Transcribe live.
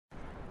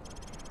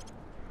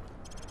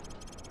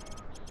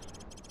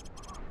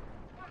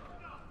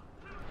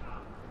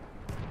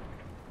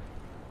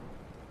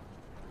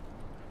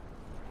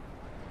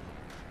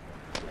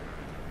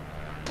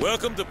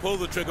Welcome to Pull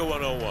the Trigger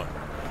 101.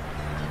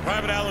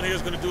 Private Allen here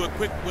is going to do a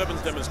quick weapons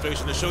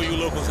demonstration to show you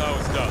locals how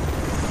it's done.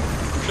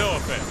 No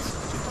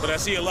offense, but I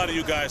see a lot of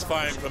you guys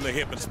firing from the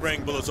hip and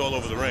spraying bullets all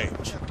over the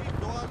range.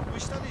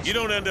 You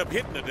don't end up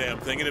hitting the damn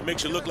thing and it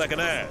makes you look like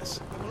an ass.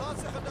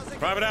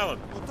 Private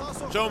Allen,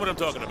 show them what I'm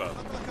talking about.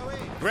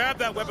 Grab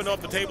that weapon off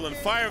the table and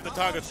fire at the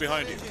targets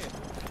behind you.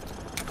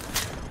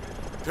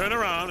 Turn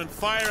around and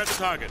fire at the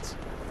targets.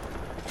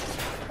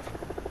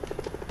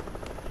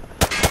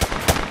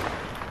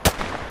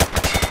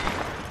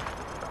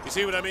 You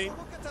see what I mean?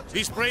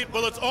 He sprayed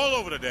bullets all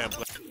over the damn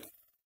place.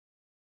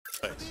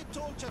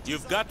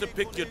 You've got to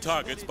pick your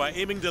targets by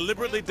aiming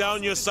deliberately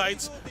down your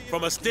sights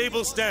from a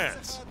stable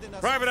stance.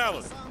 Private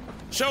Allen,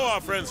 show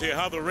our friends here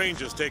how the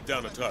Rangers take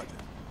down a target.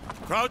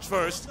 Crouch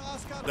first,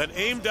 then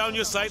aim down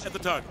your sight at the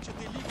target.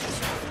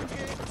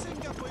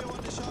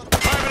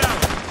 Private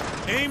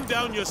Allen, aim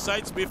down your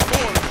sights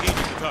before engaging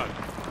the target.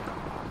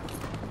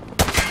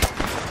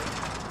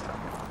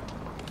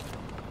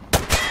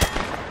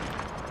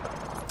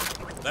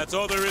 That's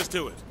all there is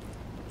to it.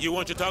 You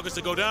want your targets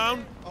to go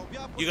down?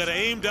 You gotta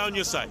aim down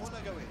your sight.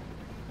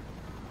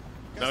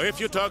 Now, if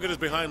your target is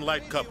behind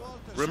light cover,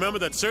 remember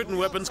that certain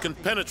weapons can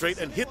penetrate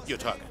and hit your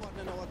target.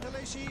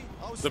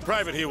 The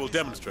private here will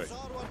demonstrate.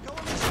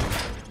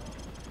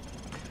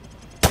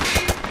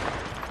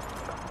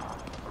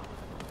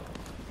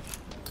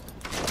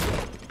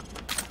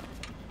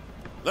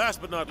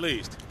 Last but not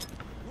least,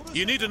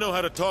 you need to know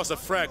how to toss a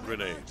frag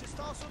grenade.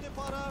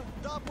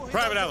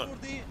 Private Allen,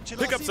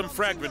 pick up some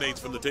frag grenades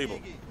from the table.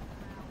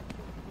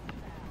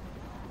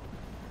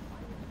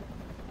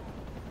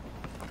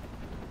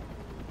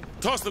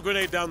 Toss the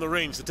grenade down the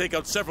range to take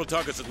out several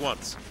targets at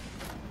once.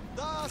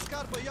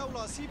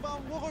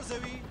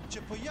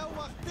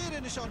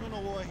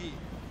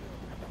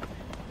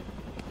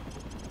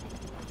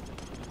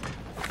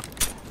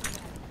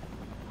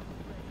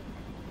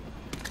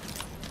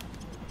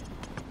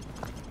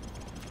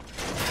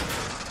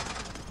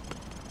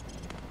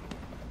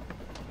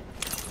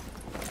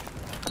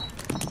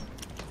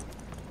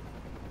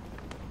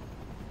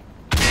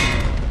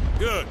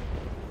 Good.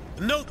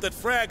 Note that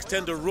frags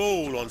tend to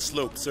roll on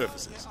sloped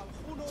surfaces,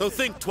 so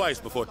think twice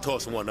before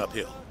tossing one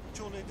uphill.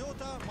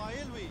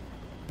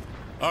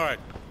 All right.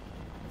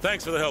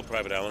 Thanks for the help,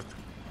 Private Allen.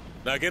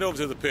 Now get over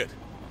to the pit.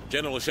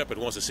 General Shepard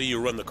wants to see you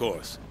run the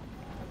course.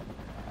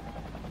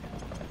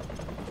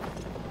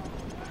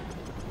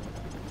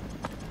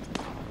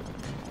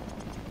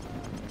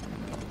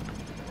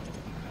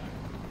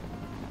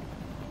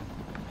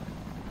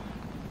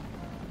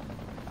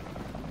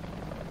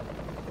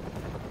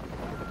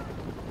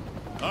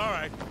 All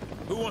right.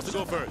 Who wants to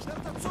go first?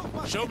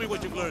 Show me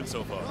what you've learned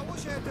so far.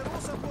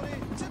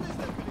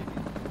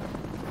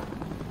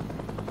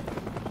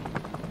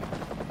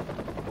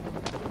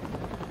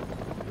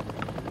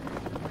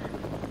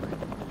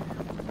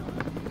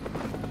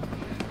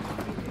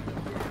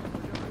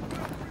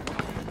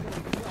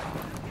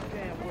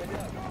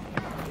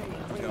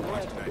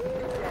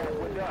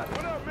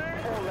 What up,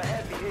 man? All the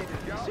heavy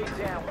hitters, sit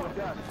down with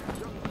us.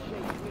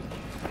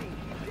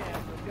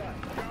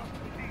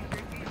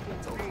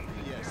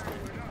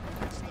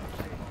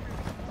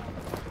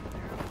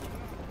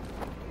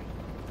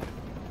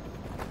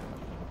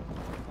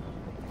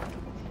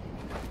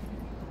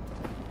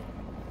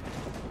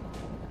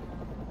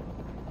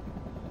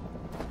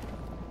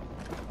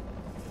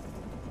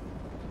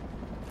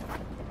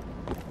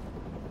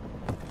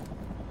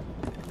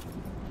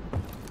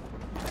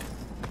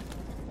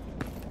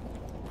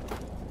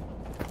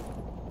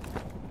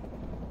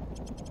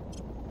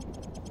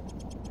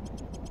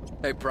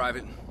 Hey,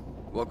 Private.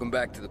 Welcome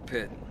back to the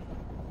pit.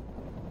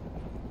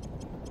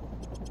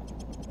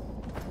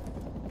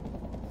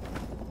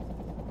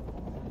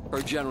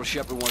 Heard General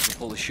Shepard wants to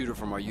pull a shooter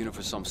from our unit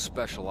for some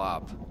special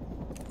op.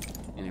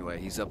 Anyway,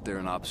 he's up there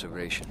in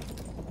observation.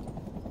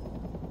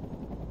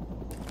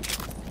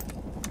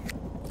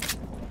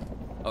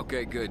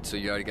 Okay, good. So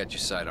you already got your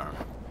sidearm.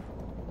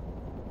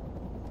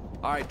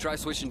 All right, try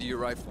switching to your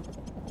rifle.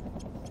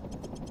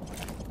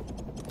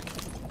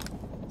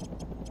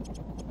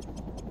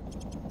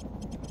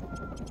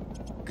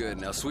 Good,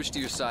 now switch to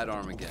your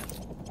sidearm again.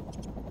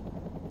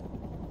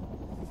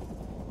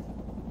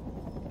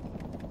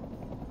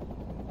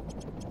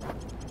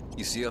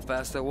 You see how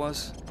fast that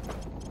was?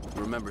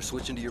 Remember,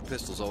 switching to your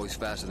pistol's always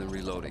faster than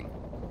reloading.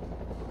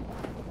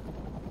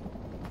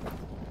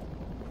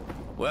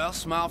 Well,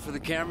 smile for the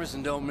cameras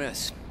and don't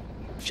miss.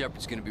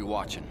 Shepard's gonna be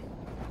watching.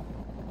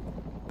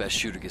 Best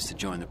shooter gets to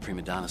join the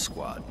prima donna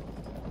squad,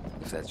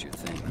 if that's your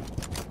thing.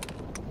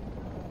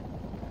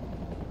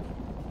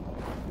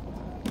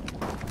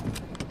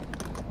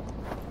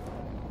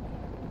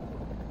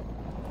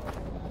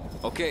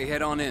 Okay,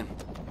 head on in.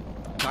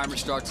 Timer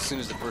starts as soon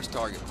as the first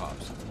target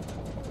pops.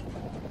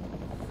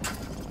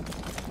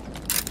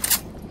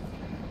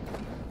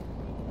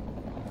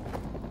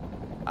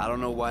 I don't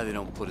know why they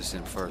don't put us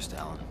in first,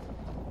 Alan.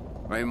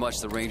 Very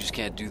much the Rangers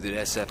can't do that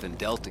SF and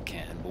Delta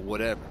can, but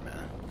whatever,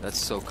 man. That's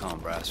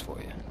SOCOM brass for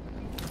you.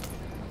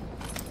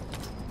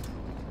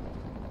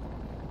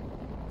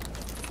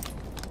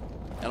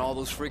 all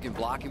those freaking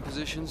blocking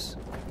positions,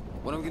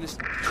 what I'm gonna... Go,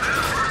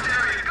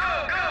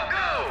 go,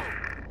 go!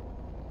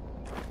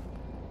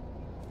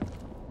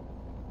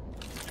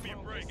 Give me a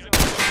break. I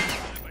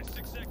got by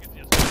 6 seconds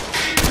yesterday.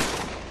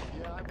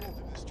 Yeah, I rolled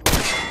through this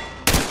joint.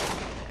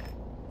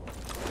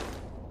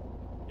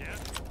 Yeah?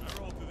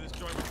 I rolled through this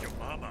joint with your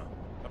mama.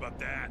 How about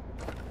that?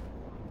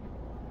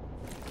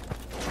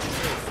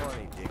 Very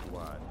funny,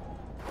 dickwad.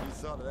 You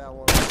thought of that one?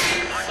 Watch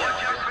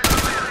out for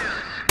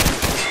civilians!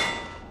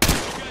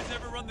 You guys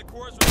ever run the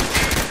course with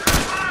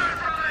Fire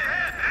from the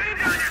head! Aim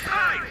down your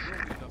sights!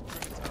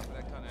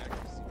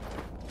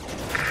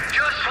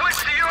 Just switch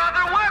to your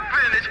other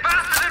weapon! It's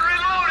faster than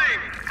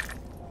reloading!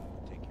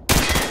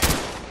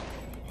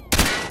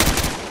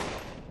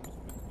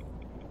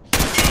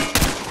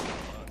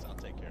 I'll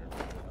take care of it.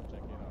 I'll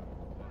check it out.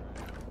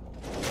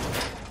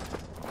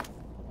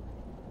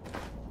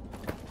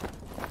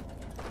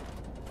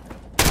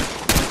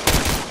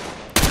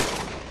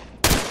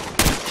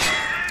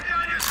 Aim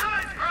down your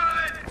sights,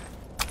 Private!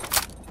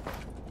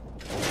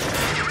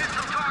 You hit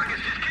some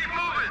targets, just keep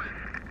moving!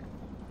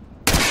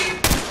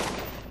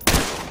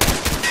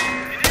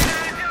 You need to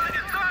aim down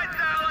your sights,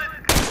 Alan!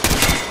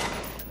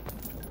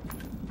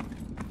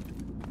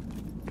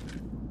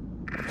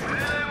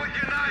 Hit it with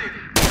your knife!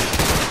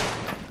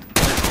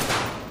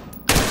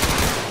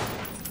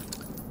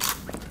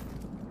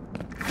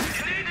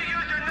 You need to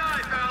use your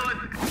knife, Alan!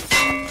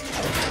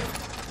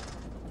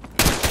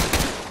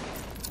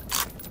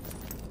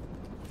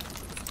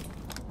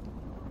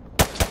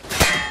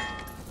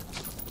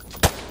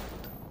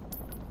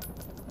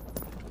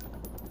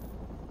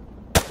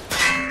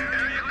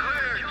 Area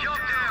clear,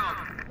 jump down!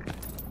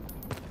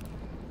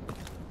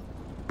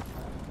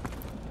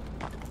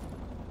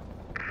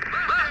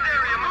 Last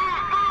area,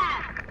 move!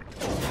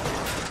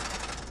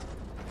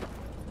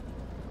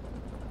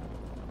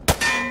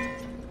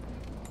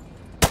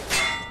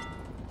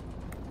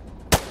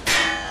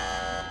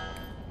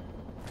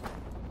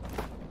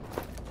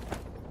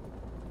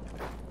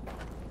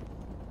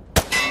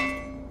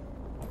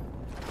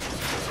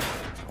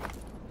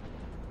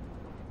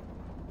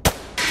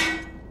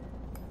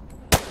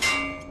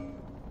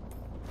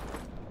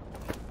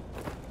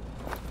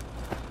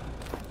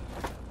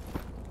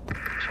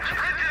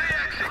 Sprint to the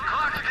exit,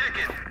 clock's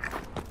ticking!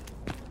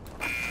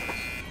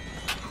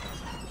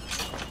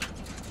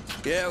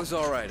 Yeah, it was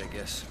all right, I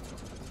guess.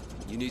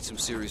 You need some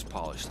serious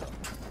polish, though.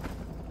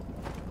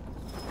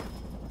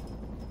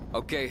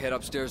 Okay, head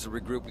upstairs to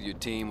regroup with your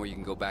team, or you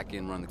can go back in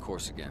and run the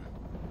course again.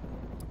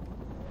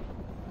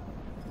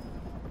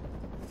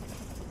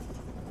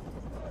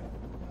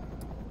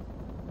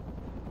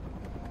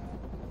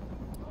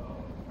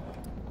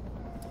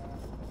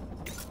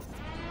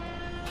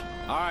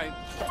 All right,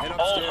 head upstairs.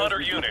 All Hunter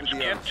regroup units, with the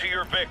get others. to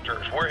your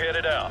victors. We're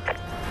headed out.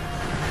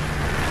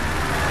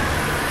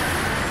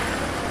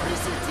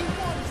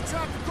 BCT-1 is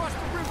trapped across the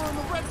river in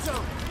the red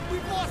zone.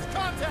 We've lost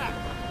contact.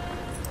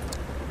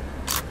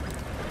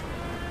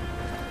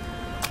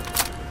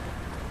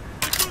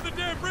 Get through the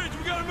damn bridge.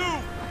 We gotta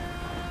move.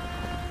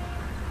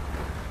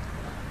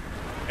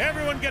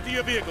 Everyone get to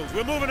your vehicles.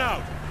 We're moving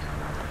out.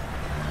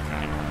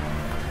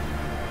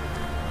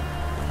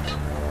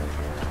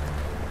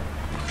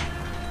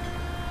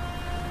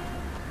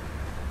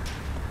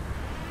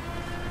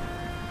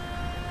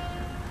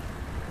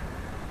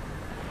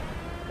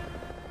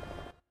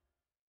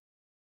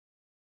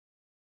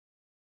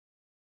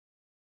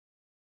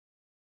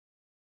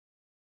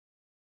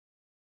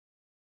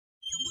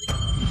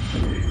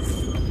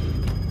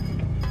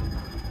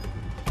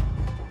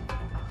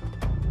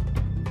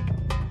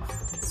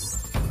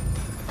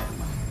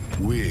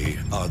 We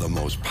are the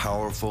most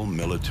powerful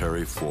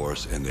military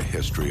force in the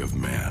history of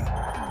man.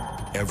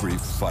 Every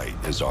fight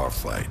is our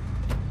fight.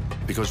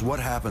 Because what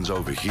happens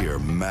over here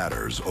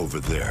matters over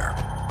there.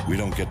 We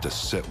don't get to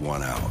sit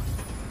one out.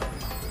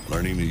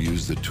 Learning to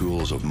use the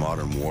tools of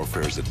modern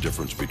warfare is the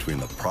difference between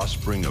the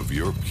prospering of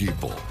your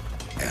people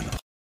and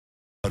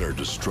utter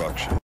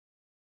destruction.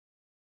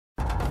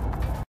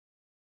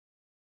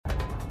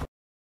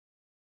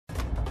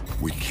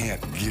 We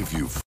can't give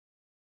you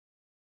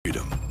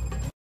freedom,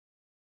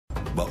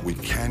 but we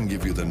can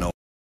give you the know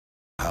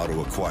how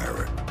to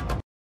acquire it.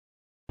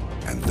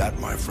 And that,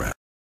 my friends,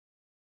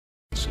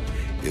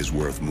 is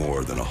worth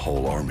more than a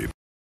whole army of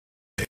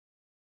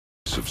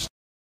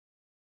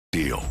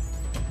steel.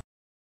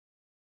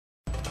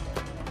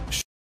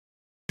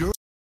 Sure,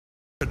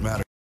 it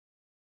matters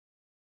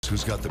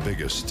who's got the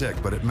biggest stick,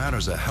 but it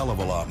matters a hell of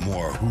a lot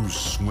more who's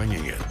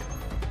swinging it.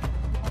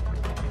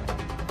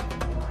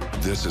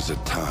 This is a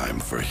time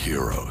for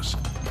heroes,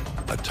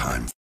 a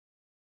time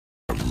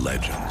for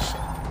legends.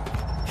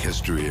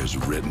 History is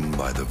written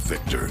by the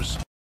victors.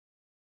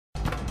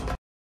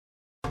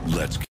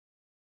 Let's get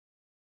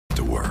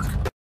to work.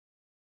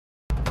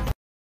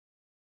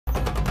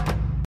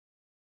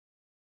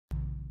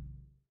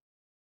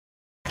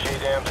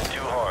 J-Dams and 2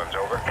 Horns,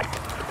 over.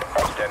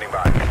 Standing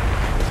by.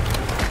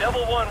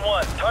 Double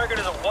 1-1. Target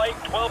is a white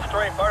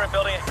 12-story apartment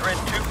building at grid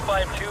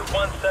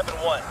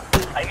 252171.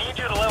 I need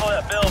you to level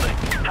that building.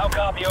 How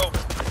copy over?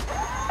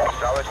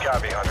 Solid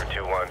copy, Hunter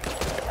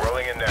 2-1.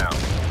 Rolling in now.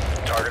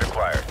 Target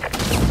acquired.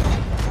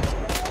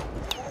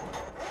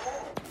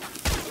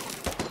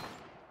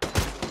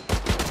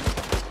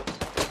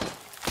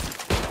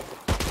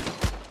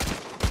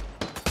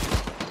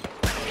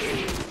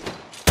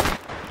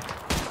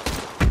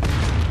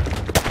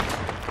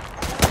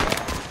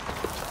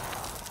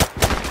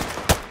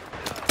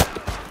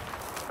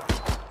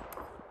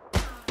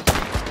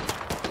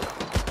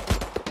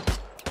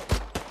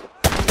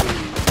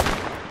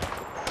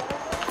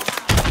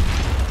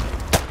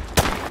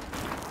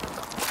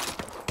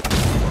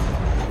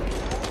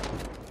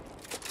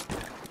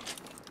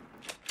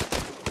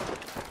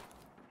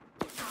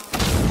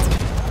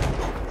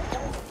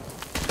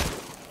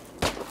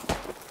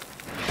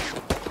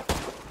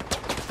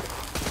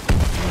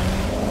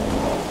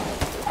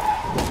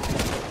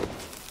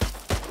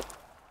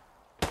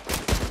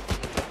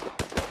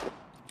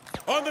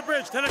 On the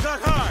bridge, 10 o'clock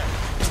high.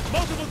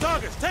 Multiple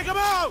targets, take them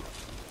out!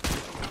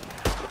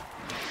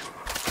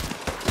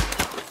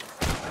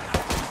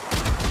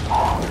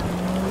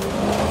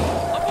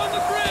 Up on the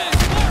bridge!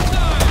 Far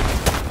side!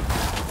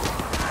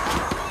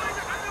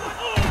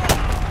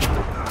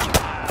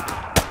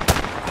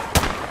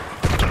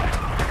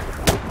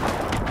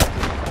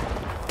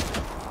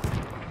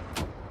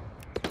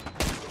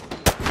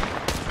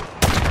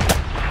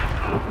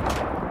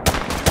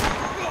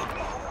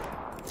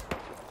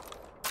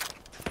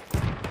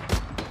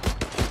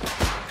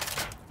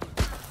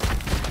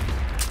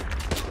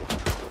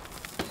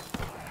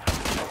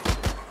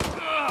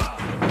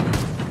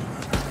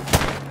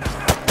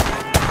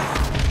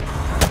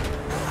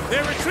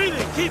 They're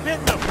retreating, keep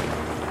hitting them!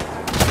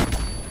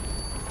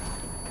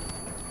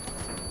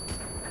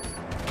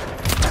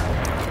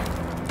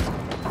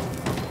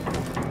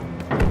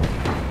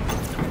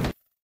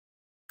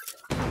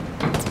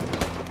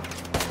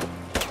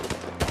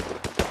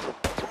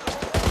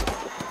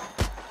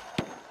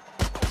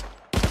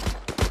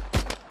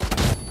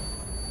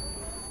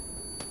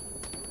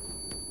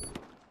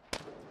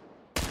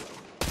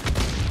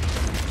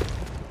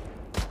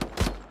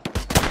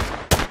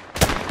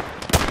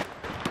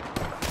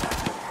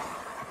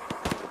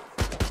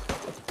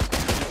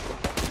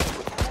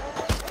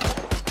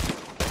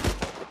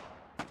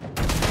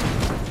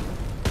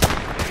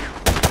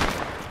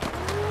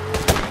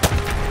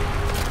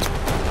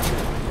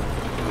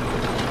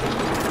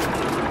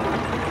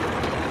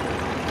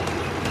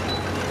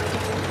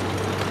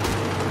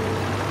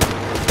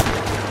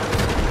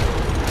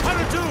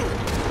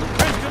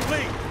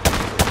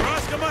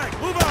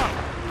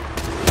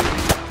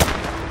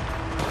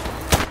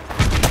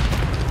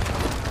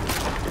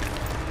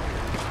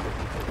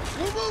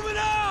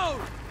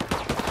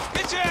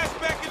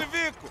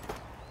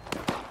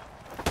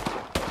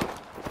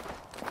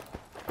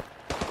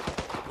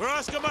 We're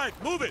Oscar Mike,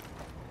 move it!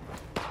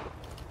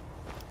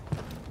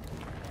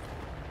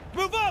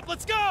 Move up,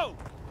 let's go!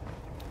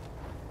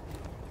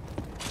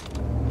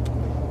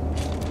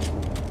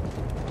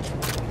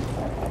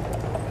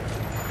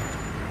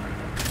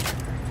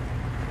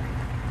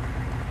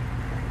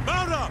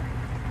 Mount up!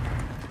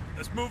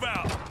 Let's move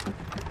out.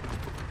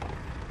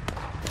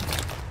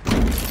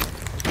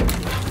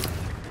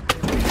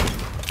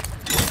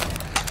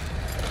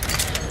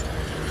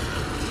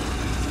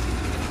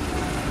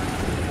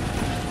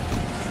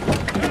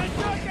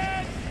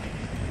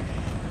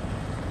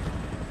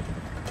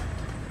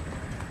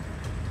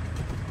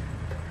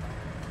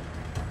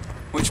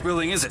 Which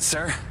building is it,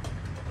 sir?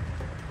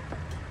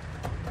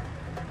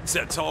 It's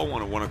that tall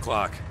one at 1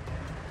 o'clock.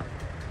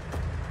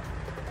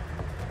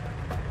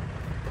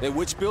 Hey,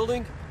 which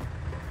building?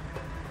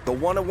 The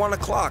one at 1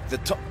 o'clock,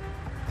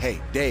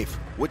 Hey, Dave,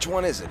 which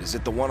one is it? Is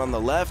it the one on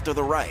the left or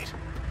the right?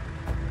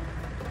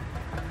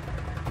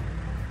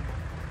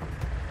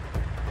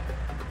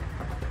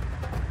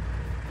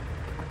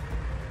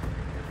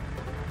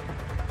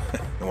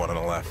 The one on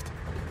the left.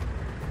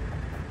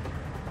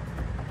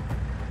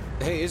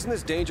 Hey, isn't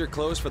this danger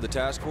close for the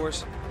task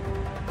force?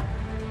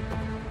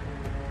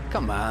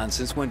 Come on,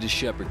 since when does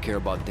Shepard care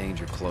about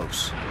danger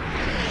close?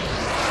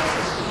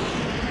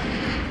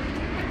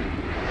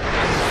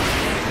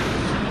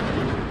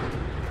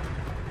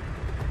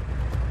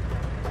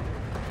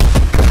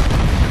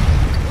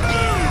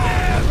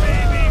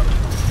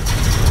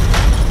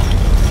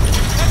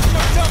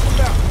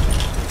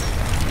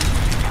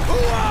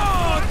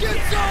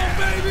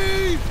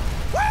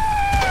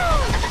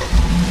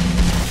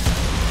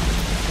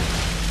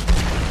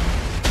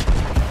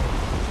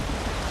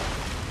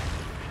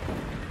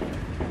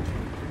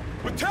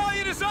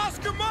 Battalion is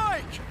Oscar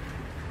Mike!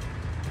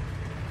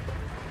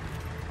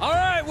 All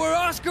right, we're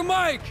Oscar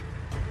Mike!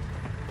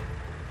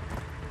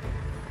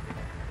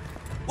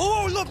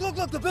 Whoa, whoa,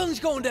 look, the building's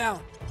going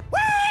down!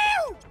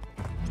 Woo!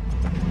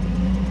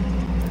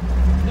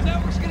 The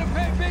network's gonna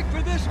pay big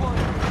for this one!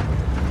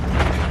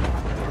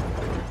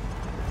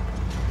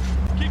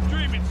 Keep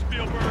dreaming,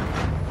 Spielberg.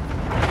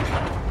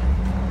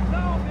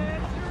 No,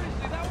 man,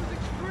 seriously, that was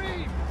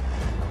extreme!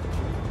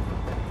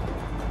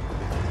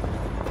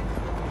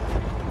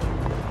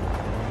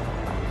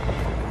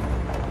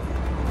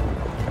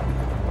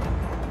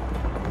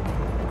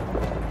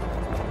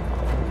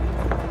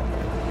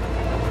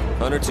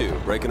 Hunter 2,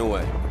 breaking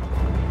away.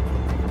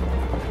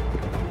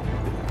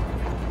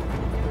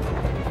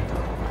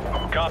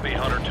 Copy,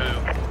 Hunter 2.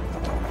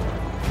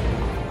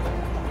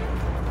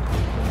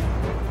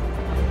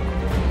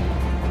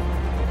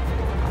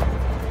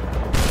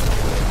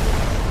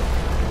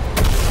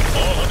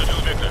 All Hunter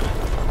 2 victors,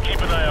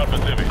 keep an eye out for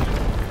civvies.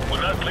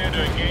 We're not clear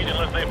to engage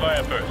unless they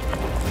fire first.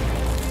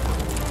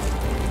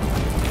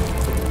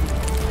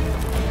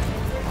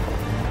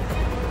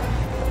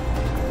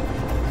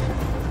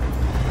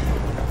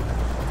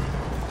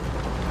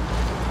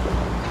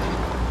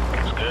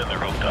 Scan the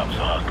rooftops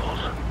for hostiles.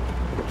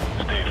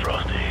 Stay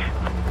frosty.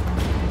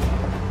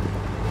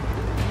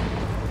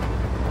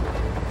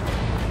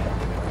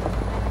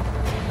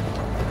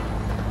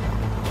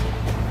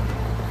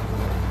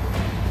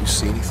 You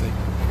see anything?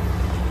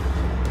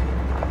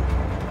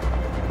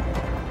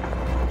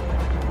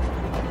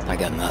 I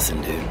got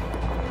nothing, dude.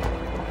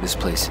 This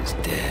place is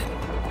dead.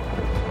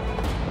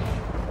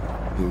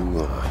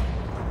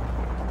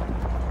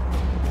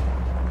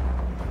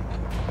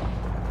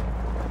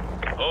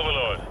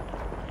 Overlord,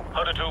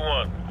 Hunter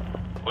 2-1.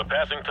 We're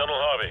passing Tunnel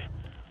Harvey.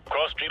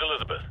 Cross Street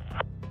Elizabeth.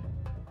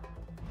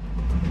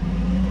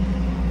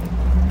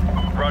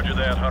 Roger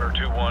that, Hunter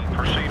 2-1.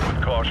 Proceed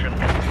with caution.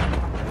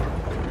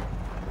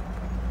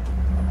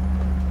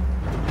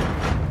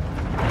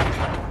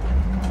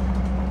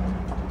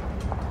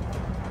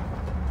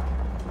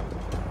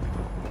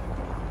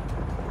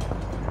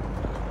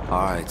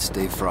 All right,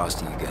 stay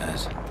frosty, you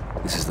guys.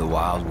 This is the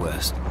Wild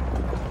West.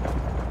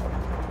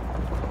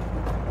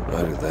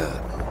 Roger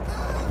that.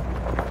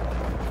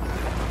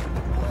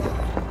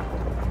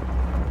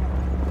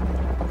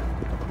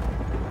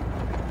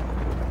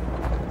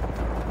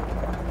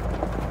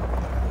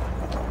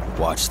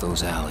 Watch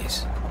those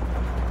alleys.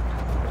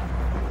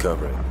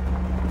 Cover it.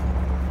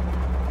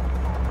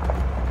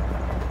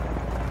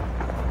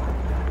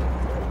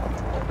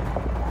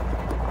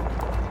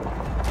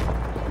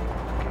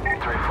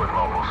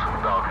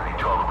 Balcony,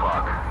 12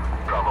 o'clock.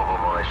 Probable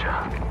militia.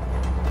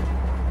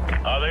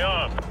 Are they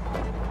armed?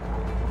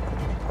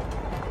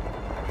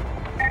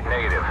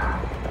 Negative.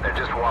 They're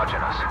just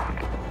watching us.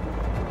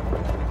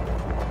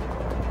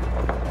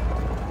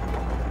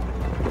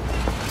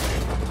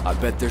 I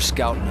bet they're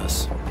scouting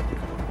us.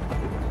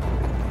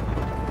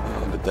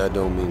 Yeah, but that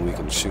don't mean we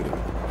can shoot them.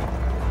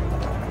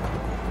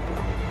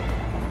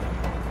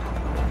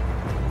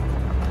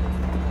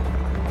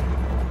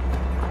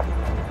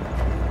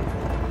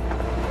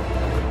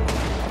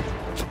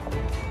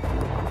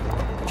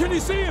 Can you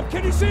see him?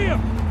 Can you see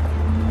him?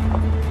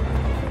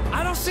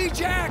 I don't see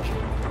Jack!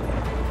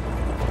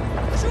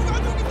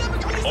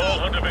 All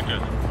Hunter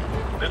victors,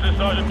 this is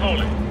Sergeant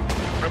Foley.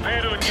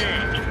 Prepare to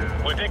engage.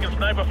 We're taking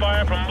sniper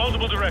fire from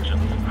multiple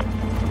directions.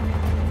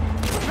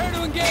 Prepare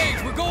to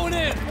engage! We're going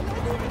in!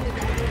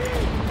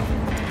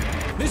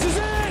 This is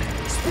it!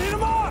 Speed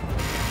him up!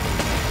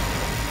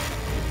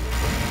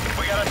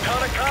 We got a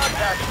ton of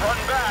contacts front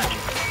and back.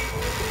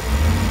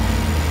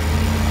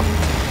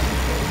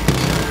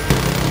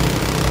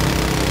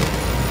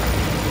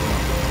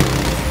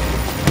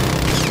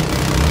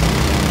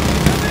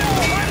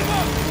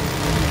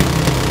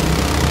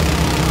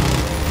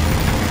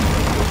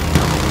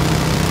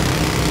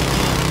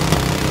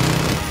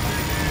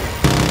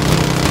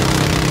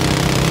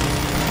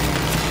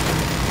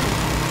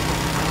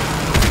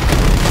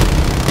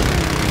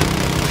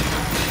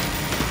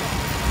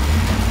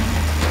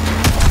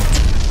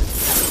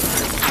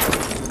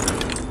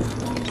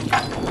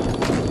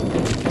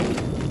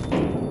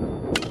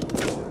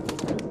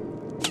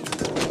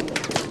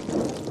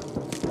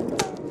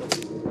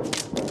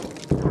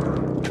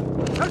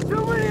 There's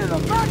too many of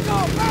them! Back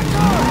up! Back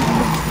up!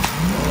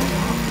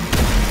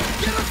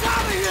 Get us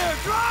out of here!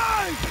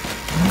 Drive!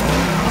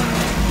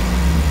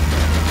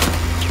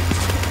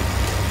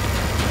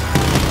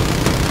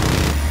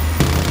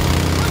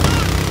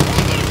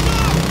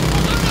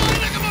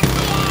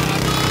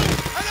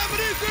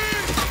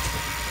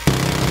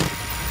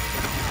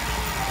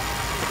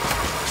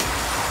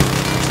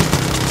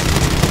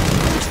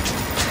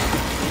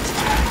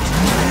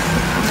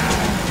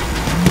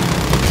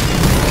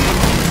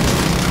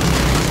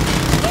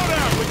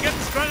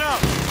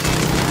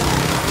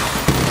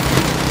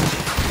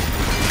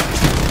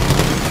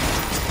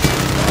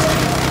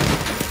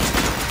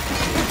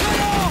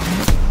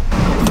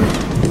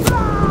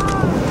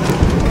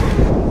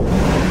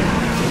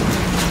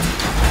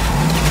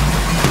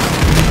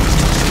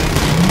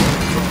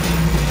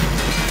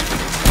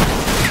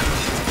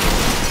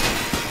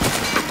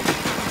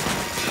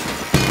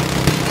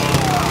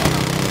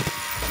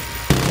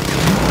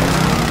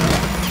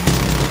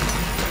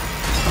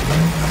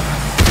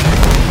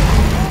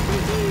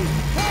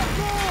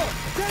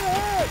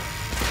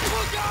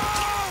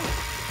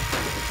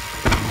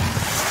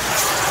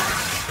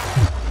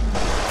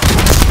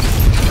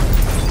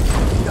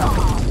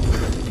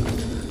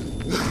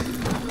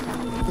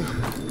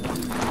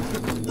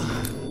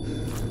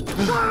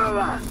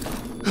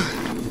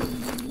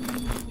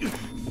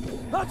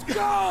 Let's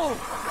go!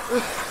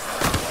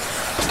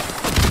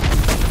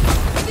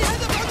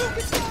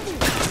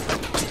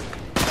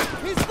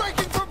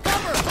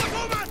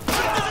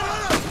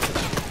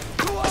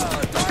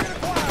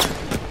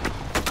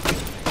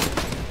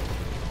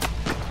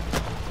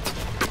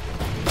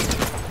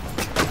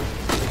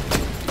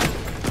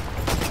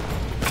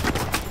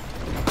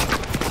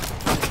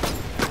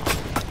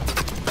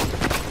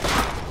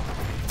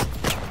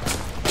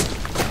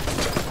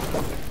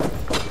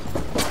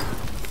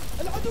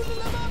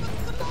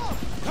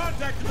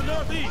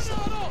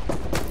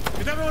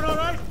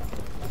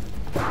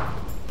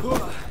 They're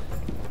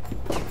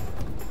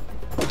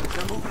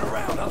moving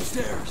around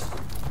upstairs.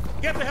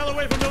 Get the hell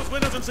away from those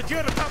windows and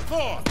secure the top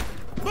floor!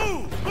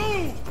 Move!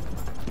 Move!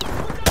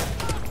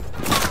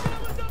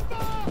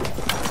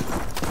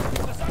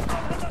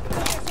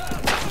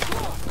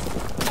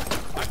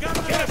 I got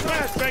him! Get a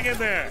flashbang in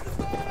there!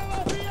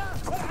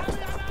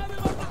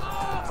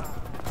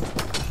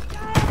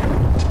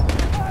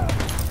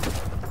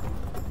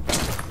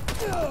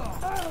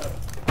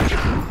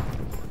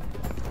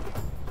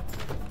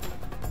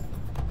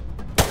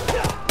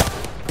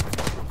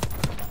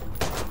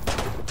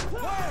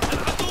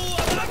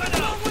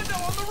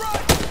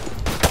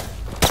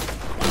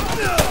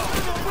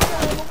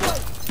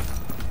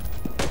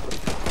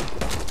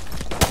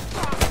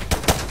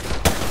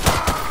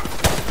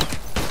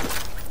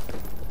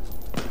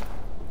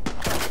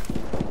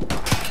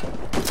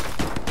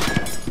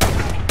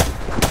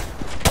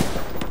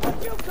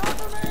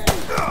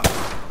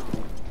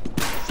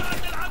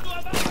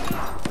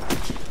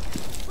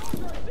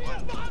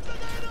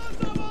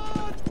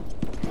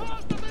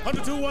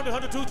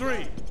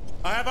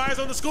 I have eyes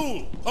on the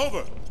school.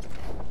 Over.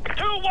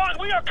 2-1,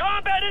 we are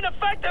combat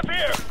ineffective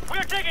here. We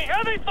are taking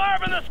heavy fire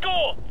from the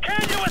school.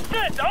 Can you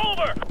assist?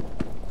 Over.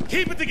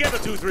 Keep it together,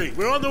 2-3.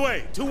 We're on the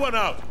way. 2-1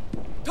 out.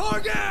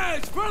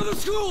 Targets! Front of the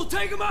school!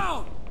 Take them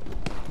out!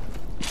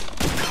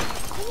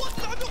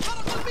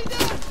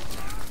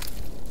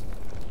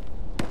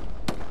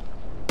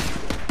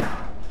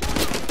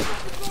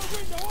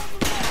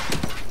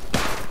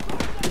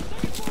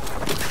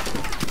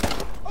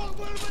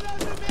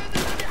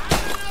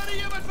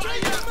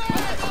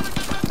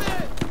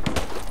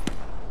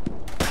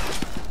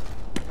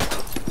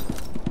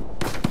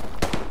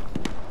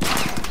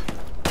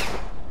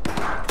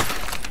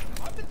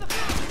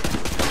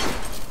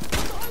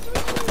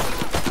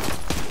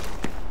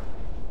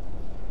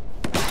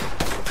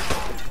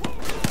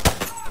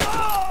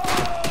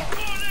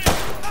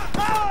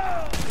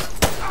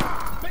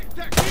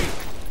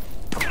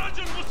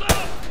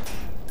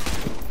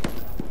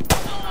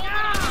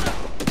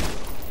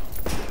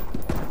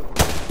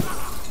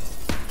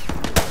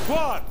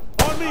 Squad,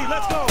 on me,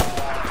 let's go!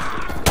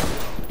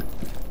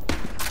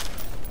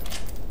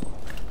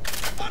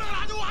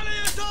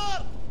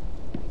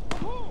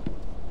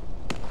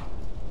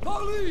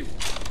 Police!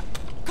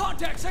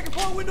 Contact, second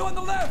floor window on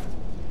the left!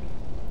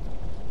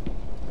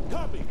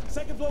 Copy,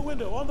 second floor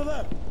window on the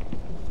left.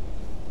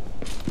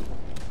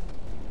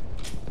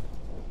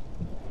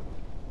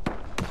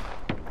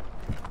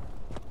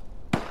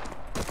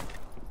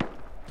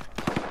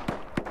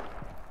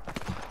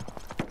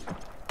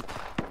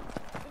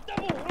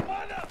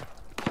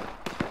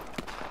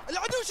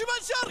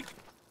 شمال شرق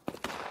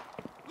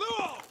لو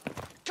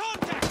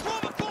كونتاكت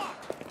 12 o'clock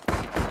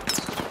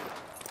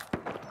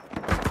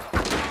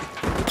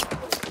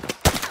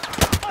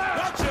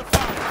Watch your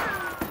fire!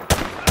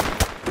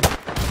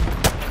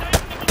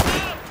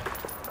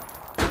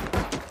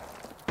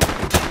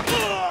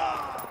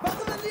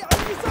 باخذ اللي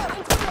على اليسار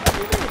انت خذ على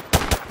اليمين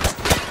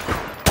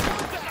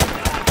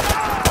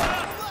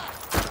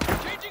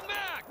changing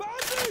back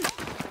بعدي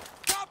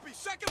copy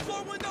second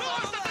floor window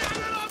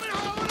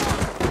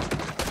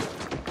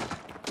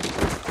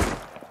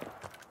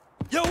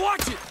Yo,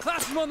 watch it!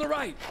 Classroom on the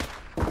right!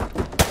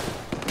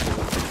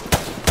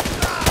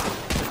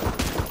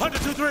 Hunter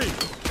 2-3,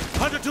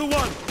 Hunter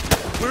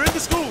 2-1. We're in the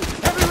school.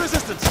 Heavy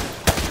resistance.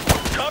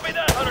 Copy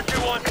that, Hunter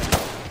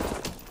 2-1.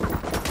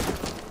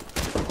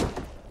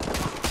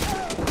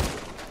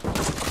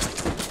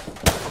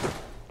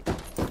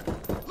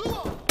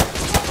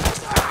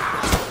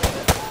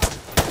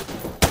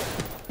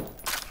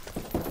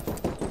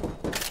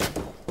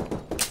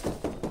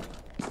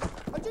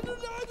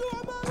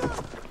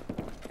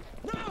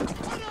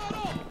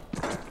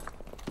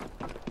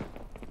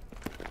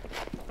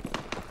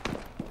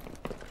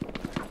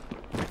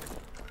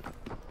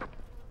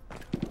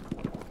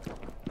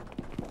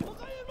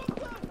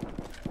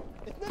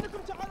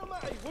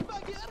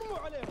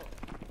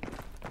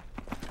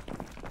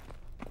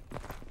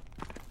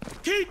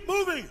 Keep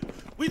moving!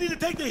 We need to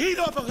take the heat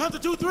off of Hunter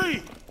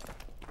 2-3!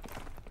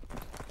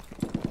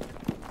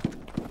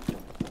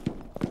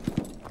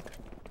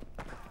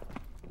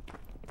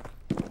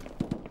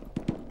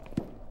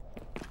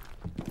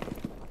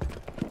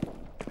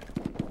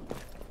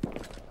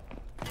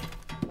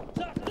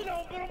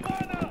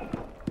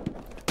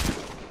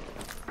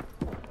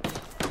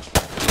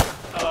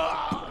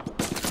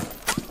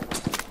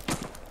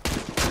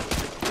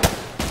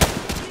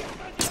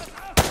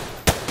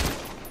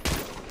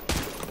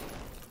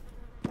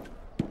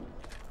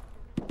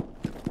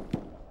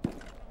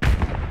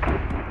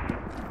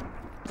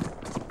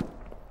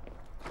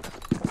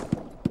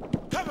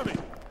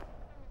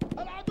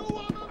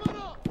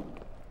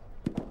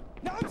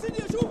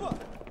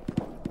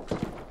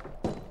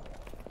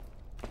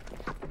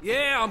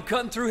 Yeah, I'm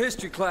cutting through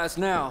history class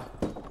now.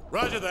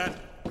 Roger that.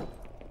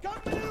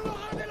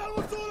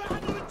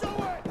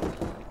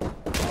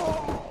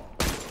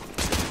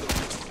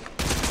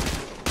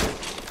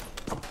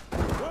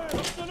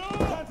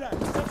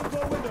 Contact, second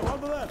floor window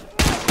on the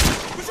left.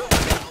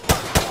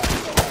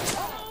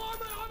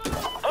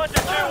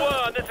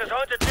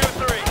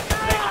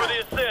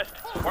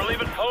 We're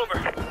leaving Clover.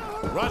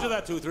 Roger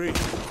that, 2-3.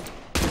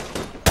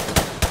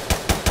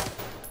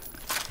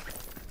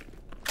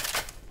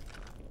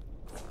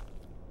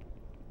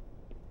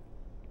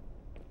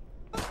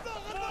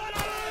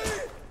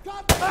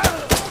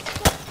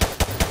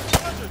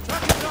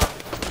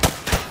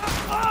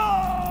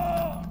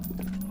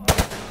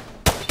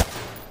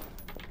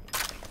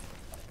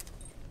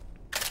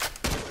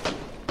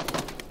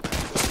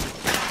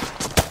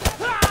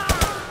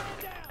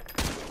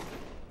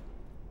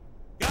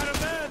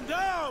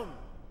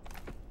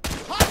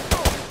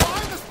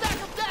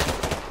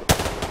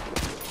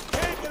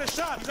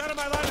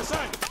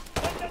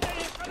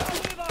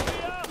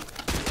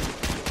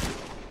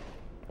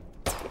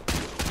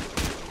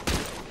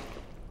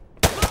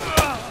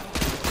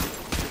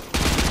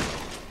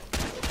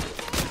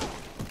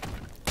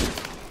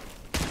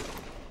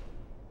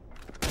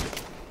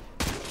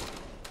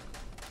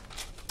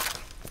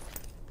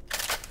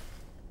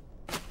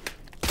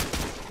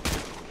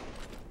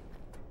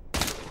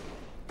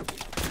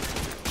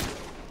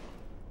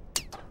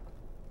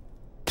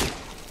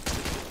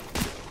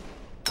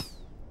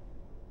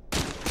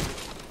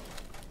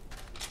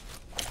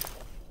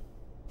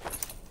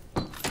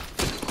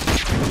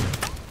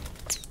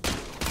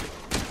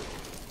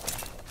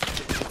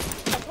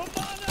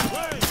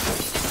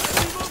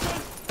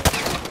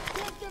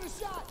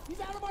 He's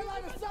out of my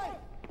line of sight.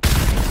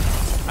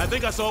 I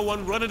think I saw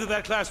one run into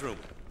that classroom.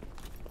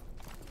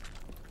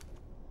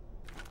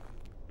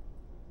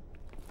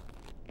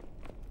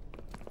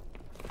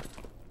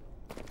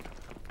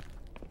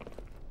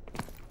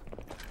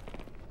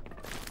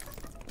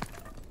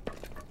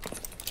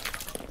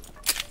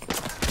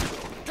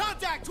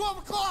 Contact, 12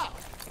 o'clock!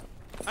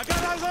 I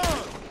got eyes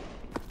on!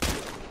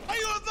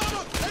 أيها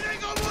الضابط!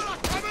 لديك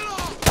أمورك!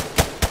 اعملها!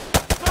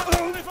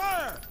 Only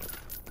fire!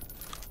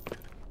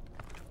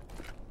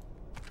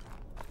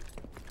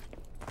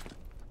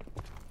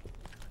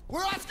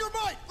 We're Oscar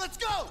Mike! Let's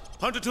go!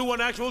 Hunter 2-1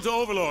 actual to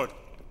Overlord.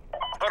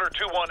 Hunter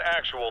 2-1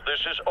 actual, this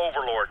is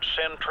Overlord.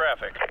 Send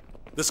traffic.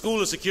 The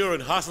school is secure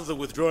and hostiles are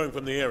withdrawing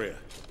from the area.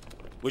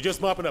 We're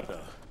just mopping up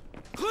now.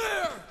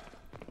 Clear!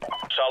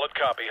 Solid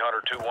copy,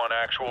 Hunter 2-1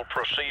 actual.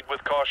 Proceed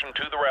with caution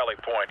to the rally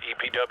point.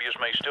 EPWs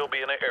may still be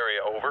in the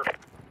area, over.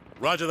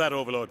 Roger that,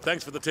 Overlord.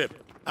 Thanks for the tip.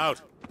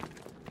 Out.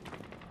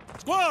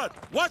 Squad,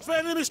 watch for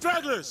enemy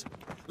stragglers!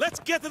 Let's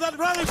get to that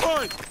rally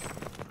point!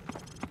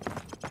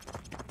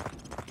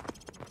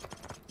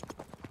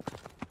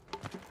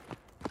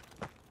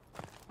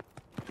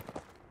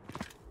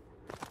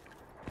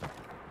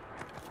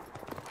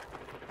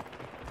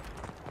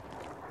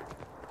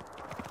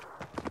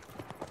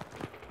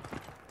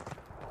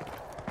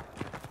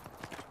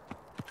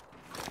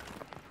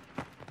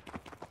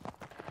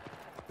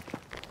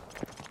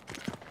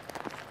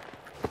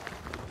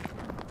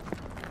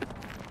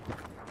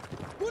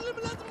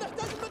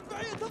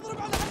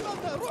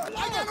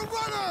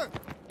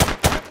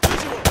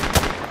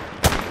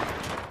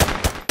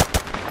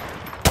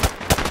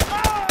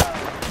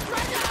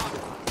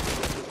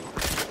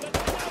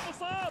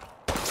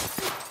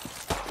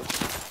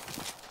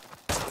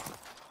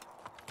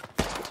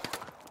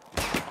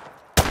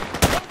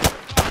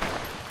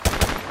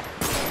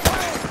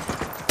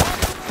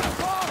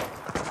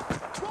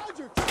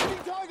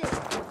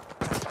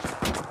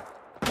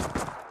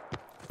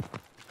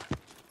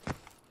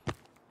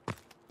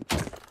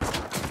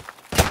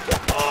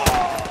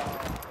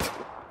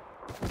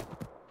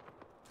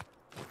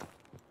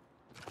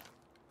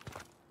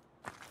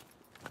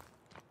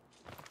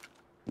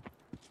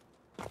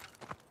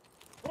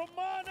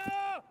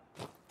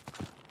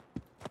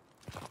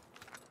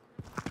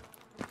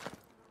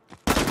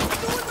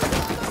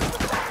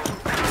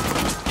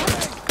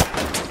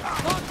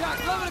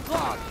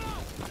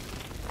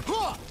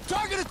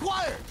 Target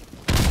acquired!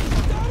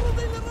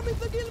 تعرضي للرمي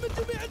ثقيل من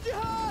جميع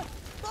الجهات!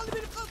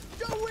 طالبين قصف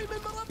جوي من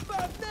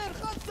مربع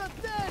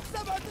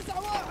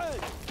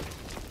 252-791!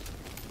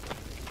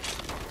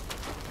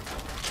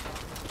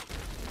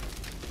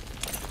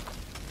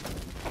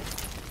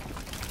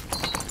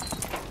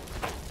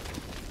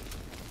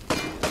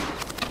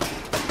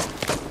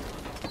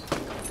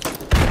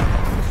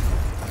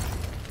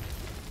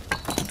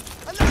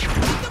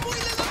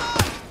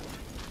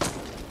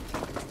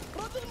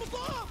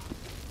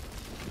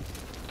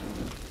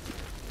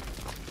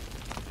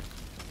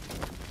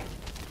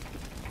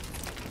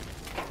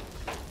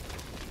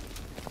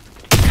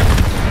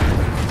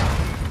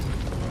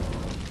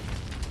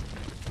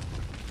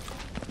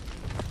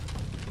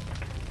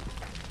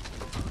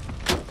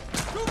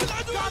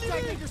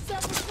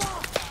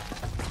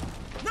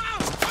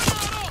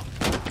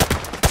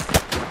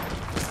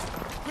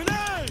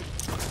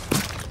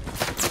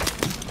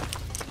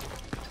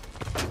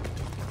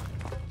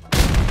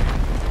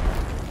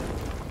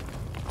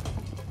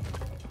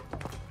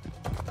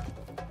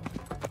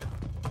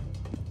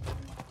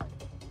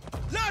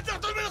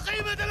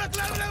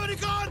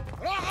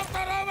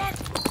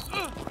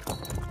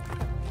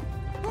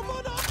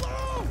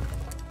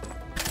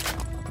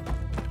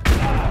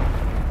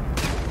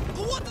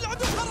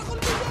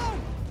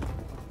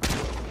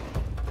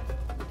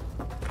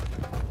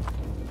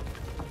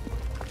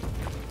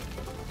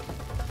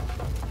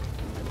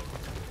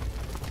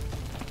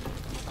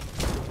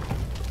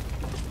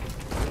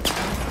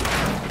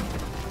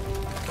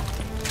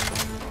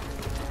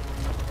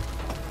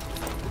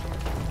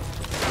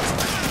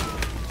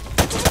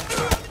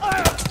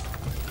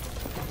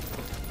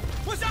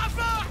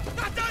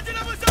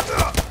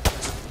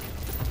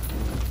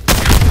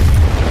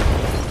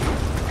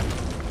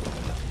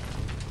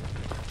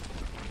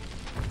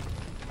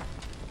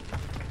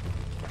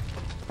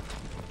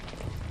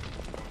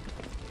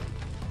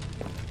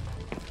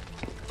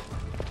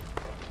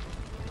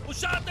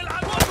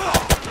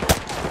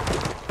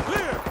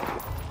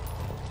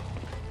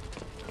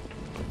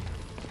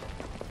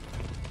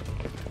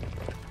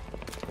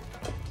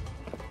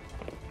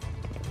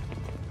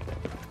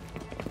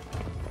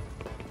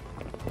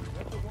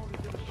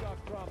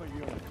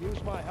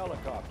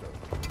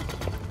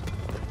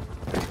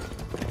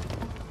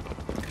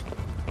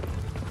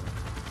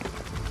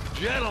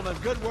 Gentlemen,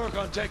 good work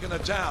on taking the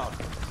town.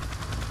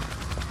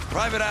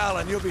 Private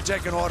Allen, you'll be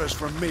taking orders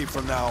from me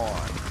from now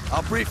on.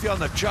 I'll brief you on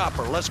the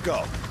chopper. Let's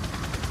go.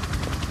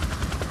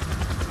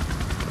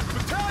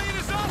 Battalion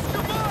is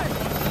Oscar Mike!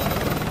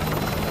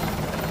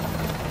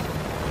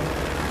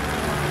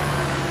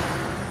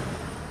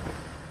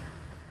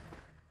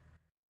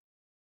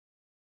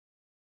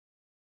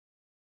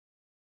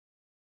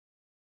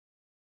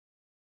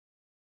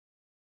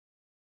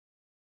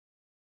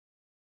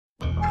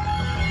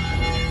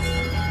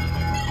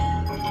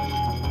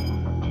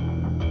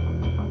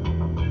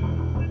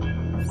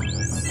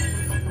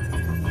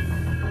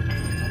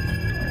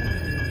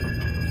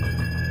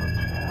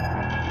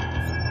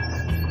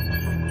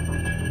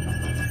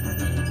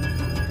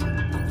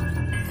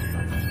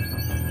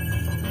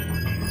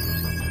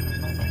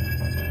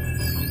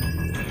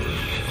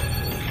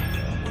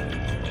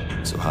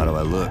 So how do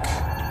I look?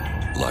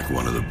 Like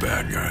one of the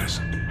bad guys.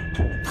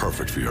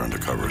 Perfect for your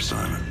undercover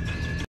assignment.